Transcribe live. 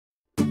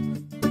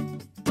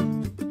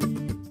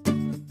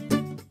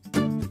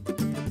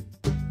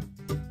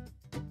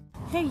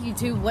Hey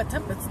YouTube, what's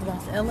up? It's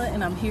DaBossElla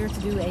and I'm here to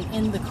do a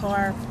in the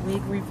car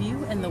wig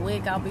review, and the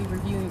wig I'll be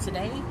reviewing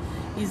today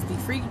is the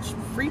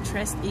Free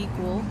Trust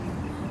Equal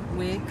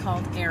wig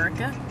called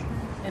Erica,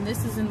 and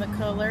this is in the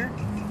color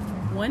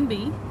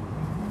 1B.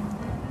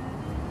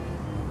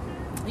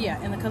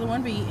 Yeah, in the color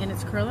 1B, and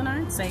it's curl and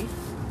iron safe.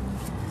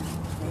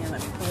 And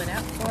let me pull it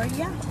out for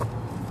you.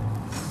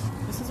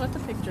 This is what the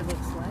picture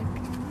looks like.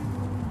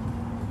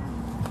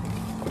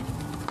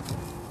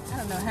 I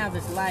don't know how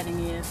this lighting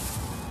is.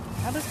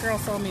 Oh, this girl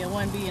sold me a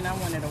 1B and I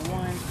wanted a 1.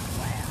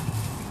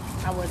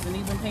 Wow. I wasn't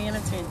even paying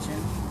attention.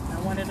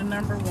 I wanted a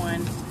number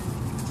 1.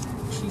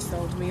 She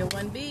sold me a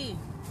 1B.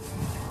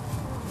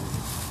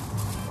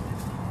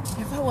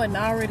 If I wasn't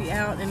already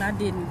out and I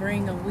didn't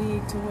bring a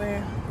wig to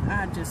wear,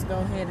 I'd just go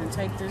ahead and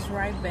take this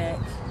right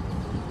back.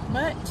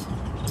 But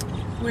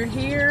we're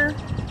here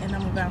and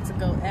I'm about to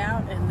go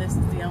out, and this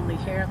is the only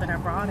hair that I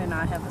brought, and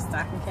I have a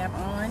stocking cap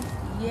on.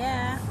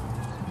 Yeah.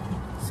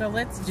 So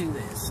let's do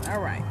this. All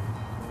right.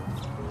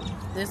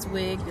 This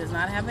wig does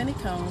not have any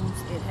combs.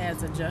 It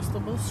has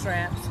adjustable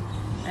straps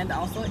and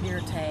also ear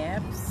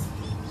tabs.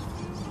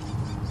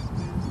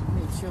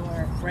 It's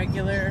your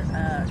regular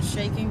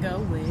shake and go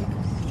wig.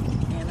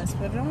 And let's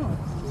put it on.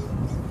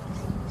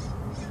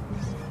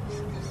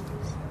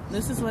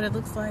 This is what it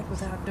looks like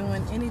without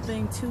doing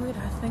anything to it.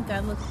 I think I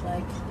look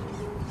like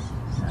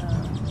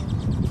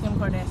Kim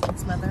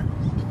Kardashian's mother.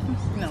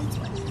 No, I'm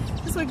just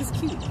like, this wig is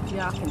cute.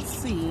 Y'all can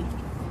see.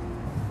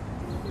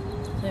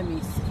 Let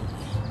me see.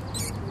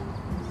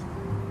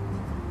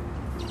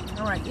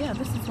 Alright, yeah,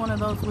 this is one of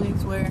those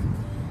wigs where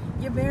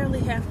you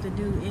barely have to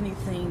do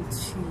anything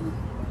to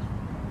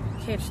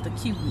catch the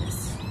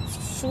cuteness.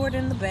 It's short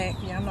in the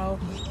back. Y'all know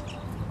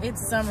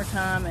it's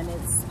summertime and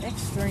it's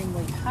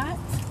extremely hot.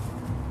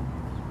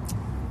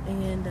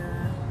 And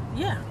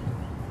yeah,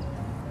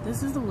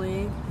 this is the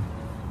wig.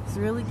 It's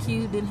really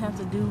cute. Didn't have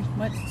to do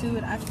much to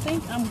it. I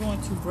think I'm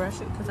going to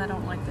brush it because I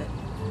don't like that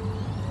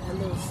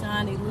little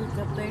shiny look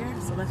up there.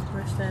 So let's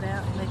brush that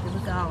out and make it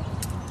look all.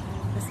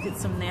 Let's get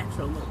some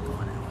natural look going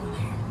on there.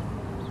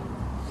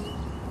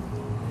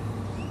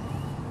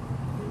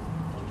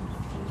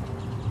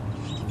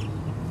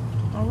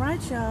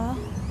 Alright, y'all.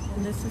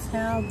 And this is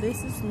how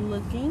this is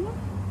looking.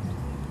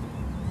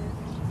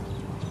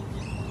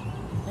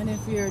 And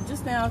if you're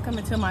just now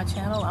coming to my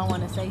channel, I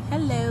want to say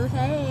hello,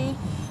 hey.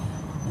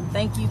 And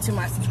thank you to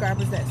my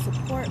subscribers that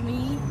support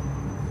me.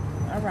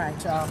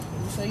 Alright, y'all.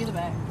 Let me show you the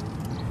back.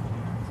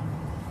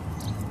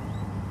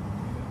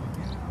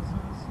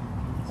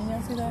 Can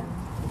y'all see that?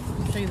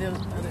 I'll show you the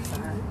other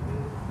side.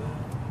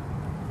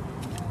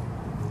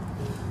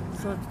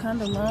 So it's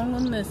kind of long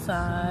on this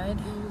side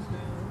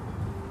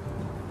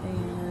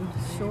and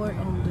short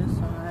on this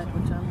side,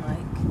 which I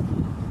like.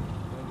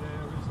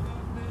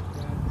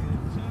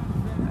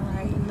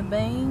 Alright, and the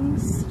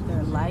bangs,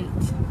 they're light.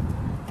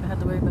 I don't have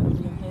to worry about them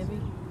being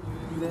heavy.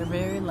 They're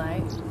very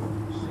light.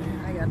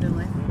 How y'all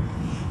doing?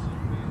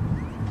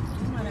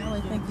 I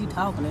only think you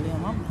talking to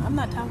them. I'm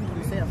not talking to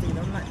myself either.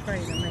 I'm not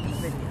crazy. I'm making a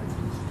video.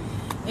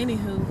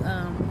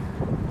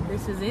 Anywho,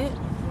 this is it.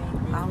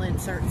 I'll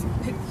insert some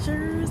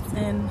pictures,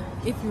 and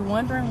if you're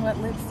wondering what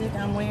lipstick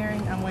I'm wearing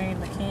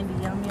the Candy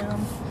Yum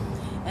Yum,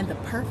 and the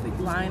perfect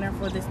liner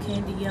for this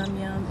Candy Yum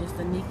Yum is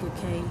the Nika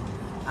K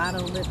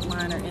Auto Lip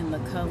Liner in the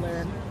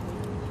color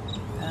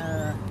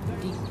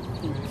Deep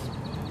Pink.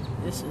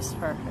 This is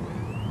perfect.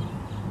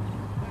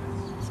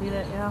 See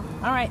that, y'all?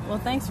 Alright, well,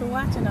 thanks for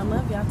watching. I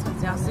love y'all.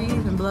 Y'all see it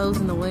even blows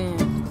in the wind.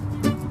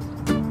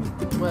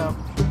 Well,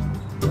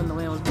 when the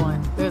wind was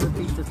blowing. There's a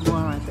piece that's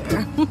blowing right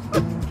there.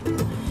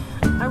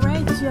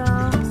 Alright,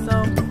 y'all.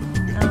 So,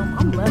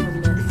 I'm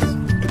loving this.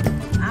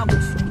 Ouch.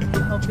 I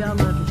hope y'all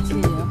love it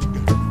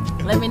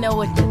too. Let me know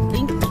what you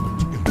think.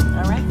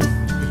 Alright?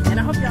 And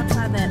I hope y'all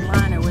try that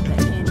liner with that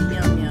Candy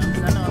Yum Yum.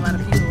 Because I know a lot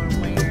of people are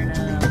wearing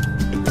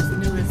this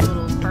newest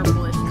little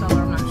purplish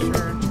color. I'm not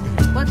sure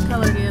what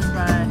color it is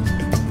by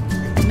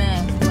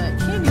MAC. But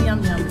Candy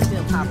Yum Yum is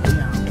still popping,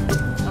 y'all.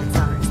 I'm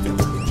sorry, it's still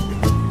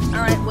popping.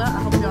 Alright, well,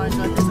 I hope y'all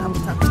enjoyed this.